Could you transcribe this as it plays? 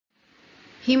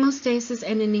Hemostasis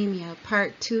and Anemia,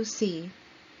 Part 2C.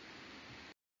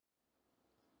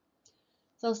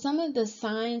 So some of the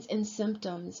signs and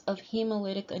symptoms of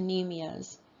hemolytic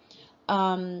anemias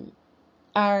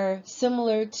are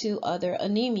similar to other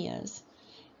anemias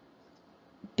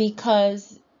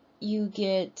because you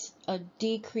get a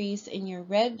decrease in your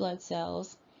red blood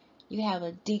cells. You have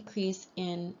a decrease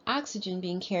in oxygen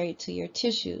being carried to your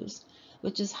tissues,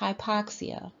 which is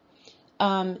hypoxia.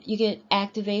 You get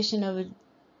activation of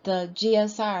the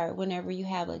GSR whenever you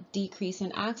have a decrease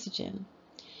in oxygen.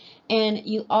 And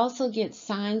you also get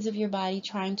signs of your body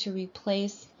trying to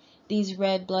replace these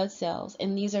red blood cells.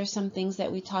 And these are some things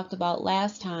that we talked about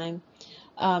last time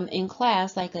in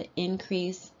class, like an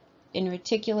increase in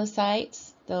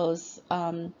reticulocytes, those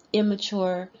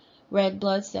immature red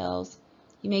blood cells.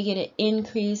 You may get an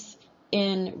increase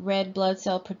in red blood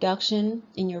cell production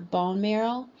in your bone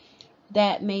marrow.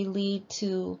 That may lead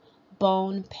to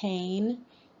bone pain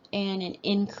and an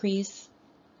increased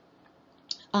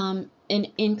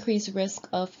risk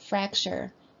of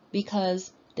fracture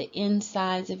because the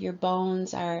insides of your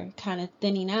bones are kind of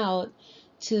thinning out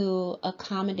to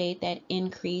accommodate that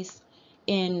increase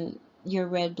in your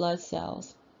red blood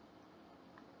cells.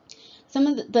 Some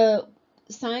of the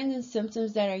signs and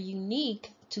symptoms that are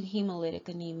unique to hemolytic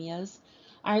anemias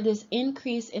are this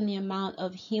increase in the amount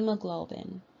of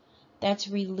hemoglobin that's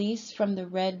released from the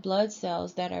red blood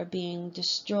cells that are being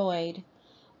destroyed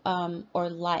or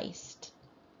lysed.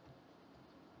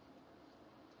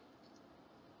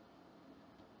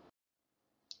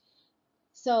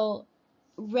 So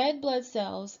red blood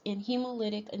cells in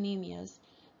hemolytic anemias,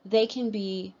 they can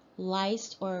be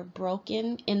lysed or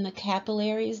broken in the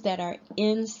capillaries that are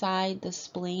inside the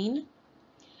spleen,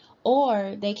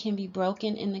 or they can be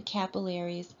broken in the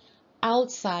capillaries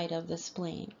outside of the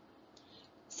spleen.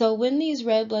 So when these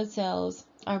red blood cells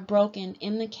are broken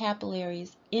in the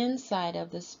capillaries inside of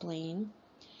the spleen,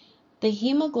 the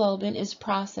hemoglobin is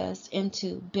processed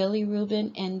into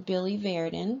bilirubin and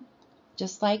biliverdin,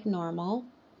 just like normal.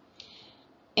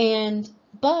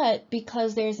 But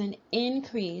because there's an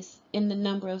increase in the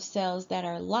number of cells that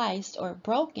are lysed or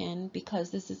broken,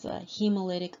 because this is a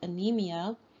hemolytic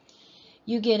anemia,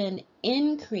 you get an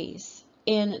increase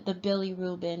in the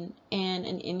bilirubin and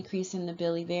an increase in the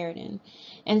biliverdin.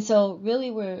 And so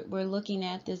really we're looking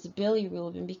at this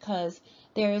bilirubin because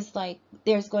there's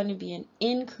going to be an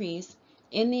increase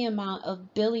in the amount of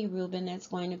bilirubin that's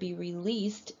going to be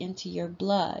released into your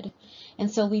blood. And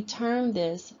so we term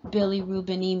this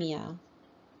bilirubinemia.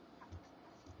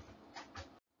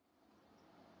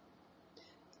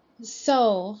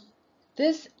 So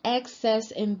this excess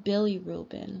in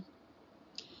bilirubin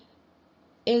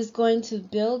is going to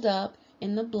build up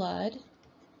in the blood,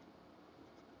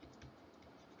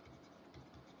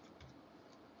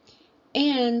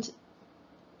 and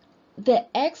the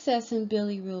excess in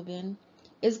bilirubin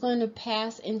is going to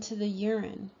pass into the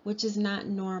urine, which is not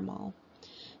normal.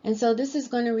 And so this is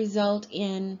going to result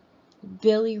in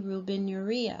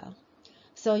bilirubinuria.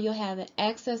 So you'll have an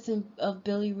excess of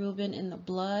bilirubin in the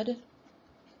blood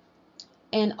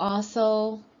and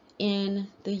also in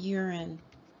the urine.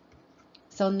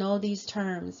 So know these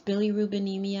terms,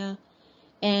 bilirubinemia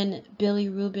and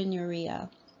bilirubinuria.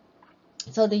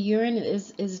 So the urine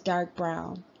is dark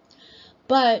brown.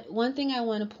 But one thing I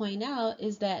want to point out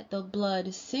is that the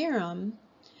blood serum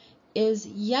is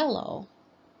yellow,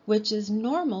 which is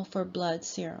normal for blood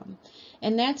serum.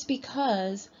 And that's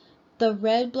because the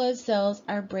red blood cells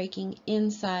are breaking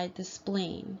inside the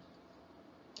spleen.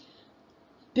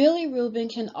 Bilirubin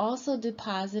can also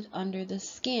deposit under the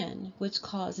skin, which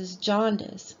causes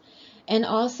jaundice, and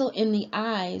also in the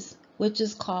eyes, which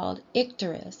is called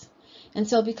icterus. And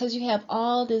so because you have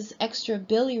all this extra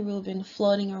bilirubin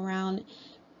floating around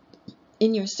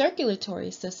in your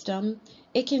circulatory system,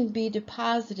 it can be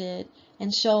deposited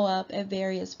and show up at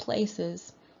various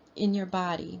places in your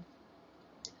body.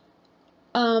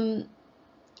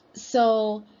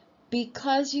 So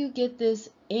because you get this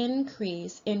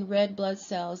increase in red blood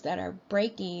cells that are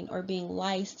breaking or being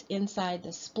lysed inside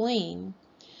the spleen,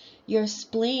 your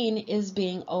spleen is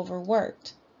being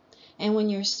overworked. And when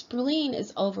your spleen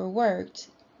is overworked,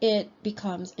 it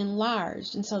becomes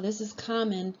enlarged. And so this is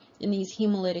common in these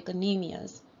hemolytic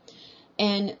anemias.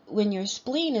 And when your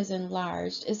spleen is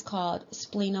enlarged, it's called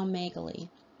splenomegaly.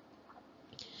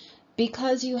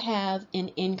 Because you have an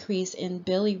increase in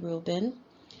bilirubin,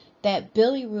 that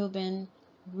bilirubin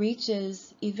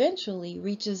eventually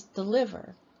reaches the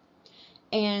liver.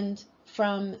 And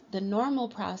from the normal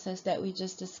process that we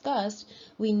just discussed,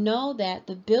 we know that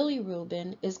the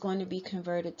bilirubin is going to be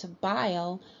converted to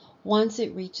bile once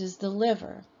it reaches the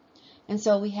liver. And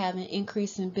so we have an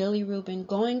increase in bilirubin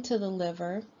going to the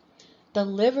liver. The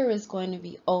liver is going to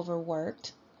be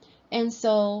overworked. And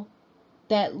so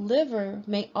that liver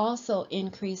may also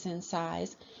increase in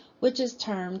size, which is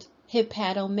termed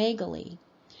hepatomegaly.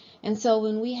 And so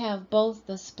when we have both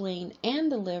the spleen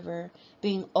and the liver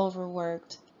being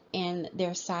overworked and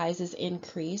their size is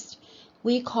increased,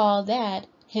 we call that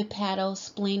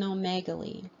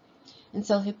hepatosplenomegaly. And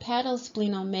so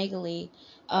hepatosplenomegaly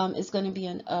is going to be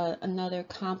another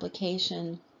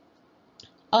complication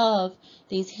of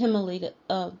these hemolytic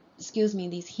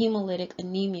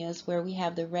anemias, where we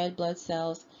have the red blood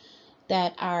cells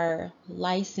that are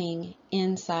lysing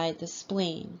inside the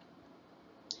spleen.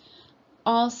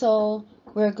 Also,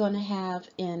 we're going to have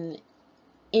an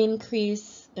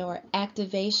increase or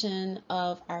activation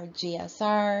of our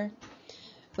GSR,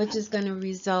 which is going to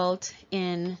result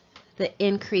in the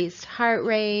increased heart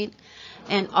rate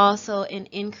and also an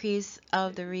increase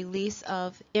of the release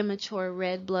of immature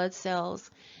red blood cells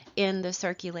in the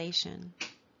circulation.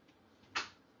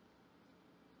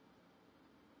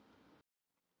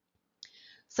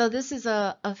 So this is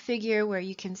a figure where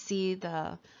you can see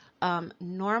the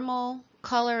normal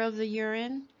color of the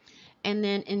urine, and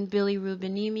then in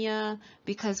bilirubinemia,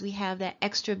 because we have that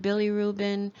extra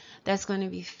bilirubin that's going to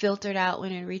be filtered out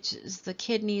when it reaches the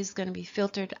kidneys, going to be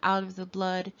filtered out of the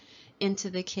blood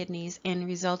into the kidneys and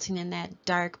resulting in that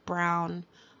dark brown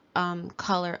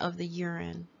color of the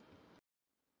urine.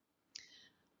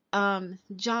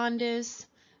 Jaundice,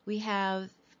 we have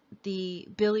the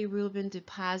bilirubin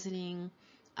depositing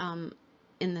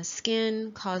in the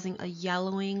skin, causing a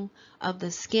yellowing of the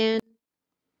skin.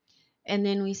 And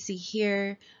then we see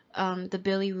here the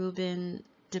bilirubin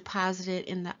deposited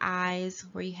in the eyes,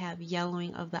 where you have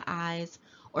yellowing of the eyes,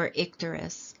 or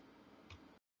icterus.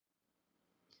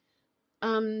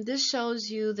 This shows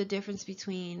you the difference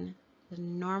between the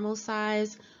normal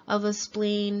size of a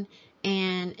spleen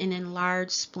and an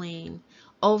enlarged spleen,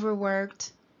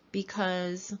 overworked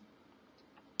because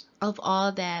of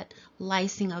all that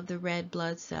lysing of the red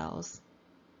blood cells.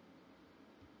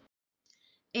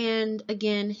 And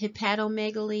again,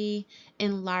 hepatomegaly,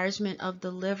 enlargement of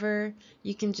the liver.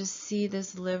 You can just see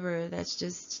this liver that's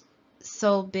just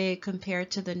so big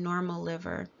compared to the normal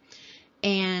liver.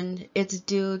 And it's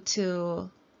due to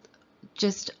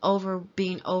just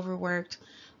being overworked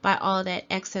by all that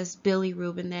excess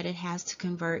bilirubin that it has to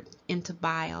convert into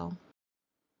bile.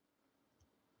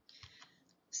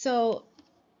 So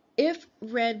if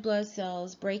red blood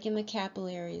cells break in the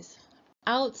capillaries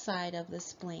outside of the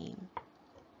spleen,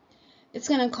 it's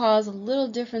going to cause a little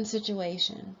different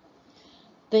situation.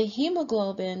 The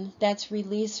hemoglobin that's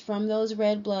released from those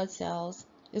red blood cells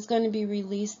is going to be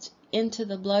released into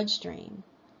the bloodstream.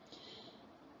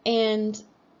 And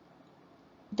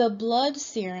the blood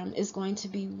serum is going to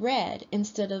be red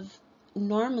instead of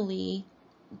normally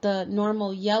the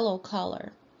normal yellow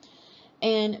color.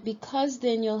 And because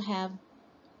then you'll have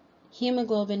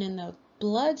hemoglobin in the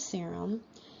blood serum,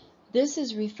 this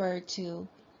is referred to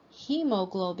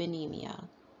hemoglobinemia.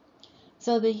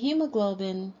 So the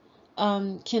hemoglobin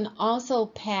can also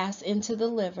pass into the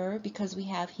liver, because we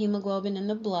have hemoglobin in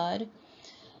the blood.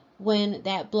 When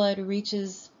that blood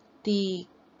reaches the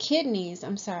kidneys,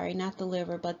 I'm sorry, not the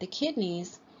liver, but the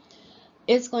kidneys,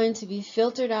 it's going to be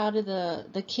filtered out of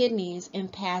the kidneys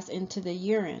and pass into the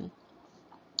urine.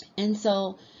 And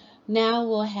so now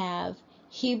we'll have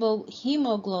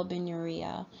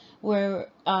hemoglobinuria, where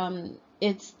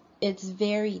it's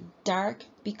very dark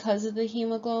because of the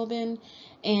hemoglobin,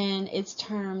 and it's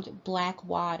termed black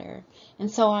water. And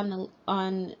so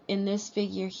in this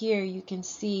figure here, you can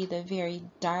see the very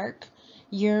dark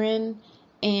urine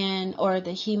or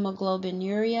the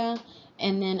hemoglobinuria,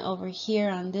 and then over here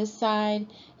on this side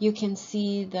you can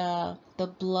see the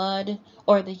blood,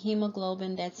 or the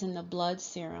hemoglobin that's in the blood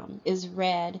serum, is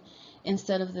red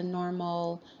instead of the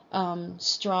normal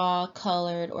straw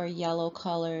colored or yellow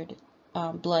colored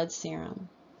blood serum.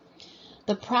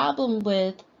 The problem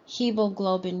with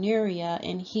hemoglobinuria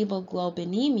and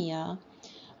hemoglobinemia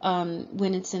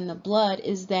when it's in the blood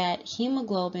is that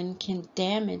hemoglobin can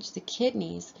damage the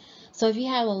kidneys. So if you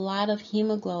have a lot of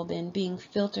hemoglobin being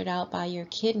filtered out by your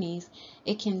kidneys,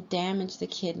 it can damage the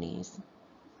kidneys.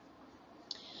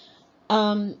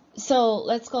 So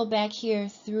let's go back here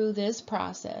through this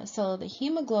process. So the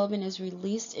hemoglobin is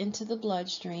released into the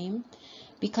bloodstream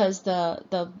because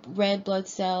the red blood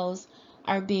cells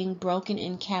are being broken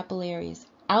in capillaries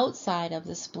outside of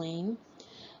the spleen.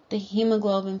 The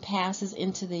hemoglobin passes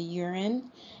into the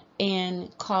urine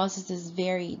and causes this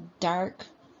very dark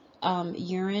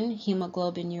urine,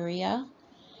 hemoglobinuria.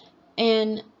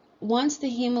 And once the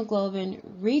hemoglobin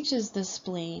reaches the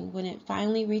spleen, when it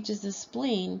finally reaches the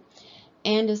spleen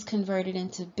and is converted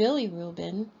into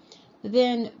bilirubin,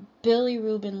 then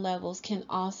bilirubin levels can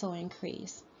also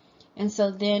increase. And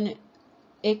so then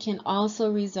it can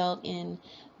also result in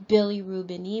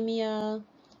bilirubinemia,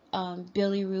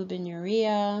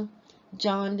 bilirubinuria,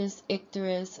 jaundice,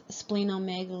 icterus,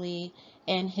 splenomegaly,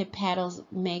 and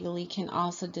hepatomegaly can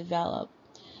also develop.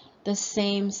 The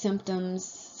same symptoms,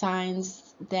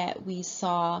 signs that we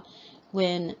saw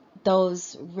when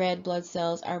those red blood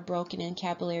cells are broken in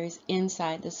capillaries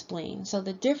inside the spleen. So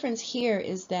the difference here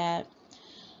is that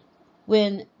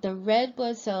when the red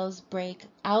blood cells break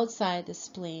outside the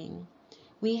spleen,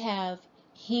 we have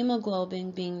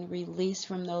hemoglobin being released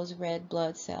from those red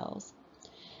blood cells.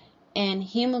 And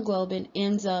hemoglobin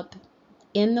ends up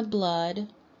in the blood,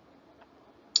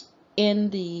 in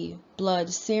the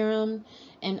blood serum,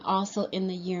 and also in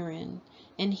the urine.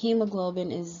 And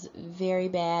hemoglobin is very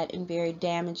bad and very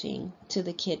damaging to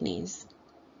the kidneys.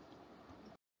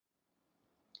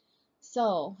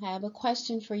 So, I have a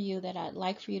question for you that I'd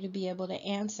like for you to be able to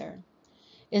answer.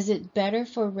 Is it better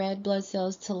for red blood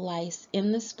cells to lyse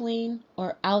in the spleen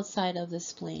or outside of the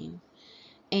spleen?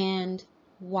 And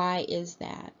why is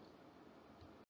that?